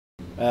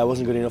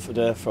Wasn't good enough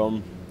today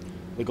from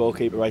the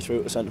goalkeeper right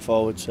through to centre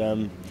forwards.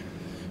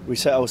 We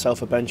set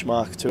ourselves a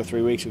benchmark 2 or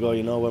 3 weeks ago,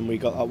 you know, when we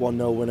got that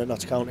 1-0 win at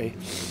Notts County,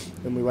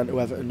 and we went to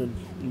Everton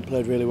and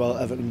played really well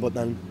at Everton, but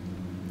then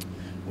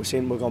we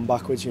seem we've gone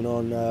backwards, you know,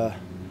 and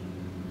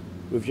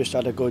we've just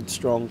had a good,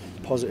 strong,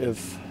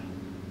 positive,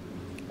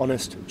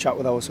 honest chat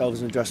with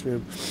ourselves in the dressing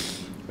room,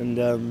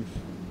 and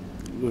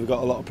we've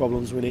got a lot of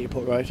problems we need to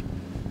put right,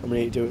 and we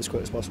need to do it as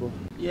quick as possible.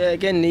 Yeah,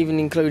 again, even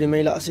including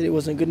me, like I said, it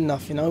wasn't good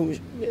enough. You know,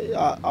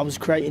 I was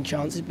creating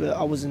chances, but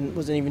I wasn't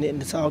even hitting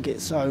the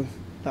target. So,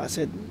 like I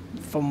said,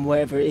 from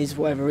wherever it is,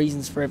 whatever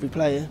reasons for every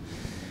player,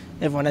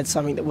 everyone had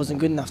something that wasn't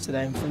good enough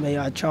today. And for me,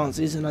 I had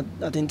chances, and I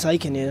didn't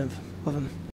take any of them.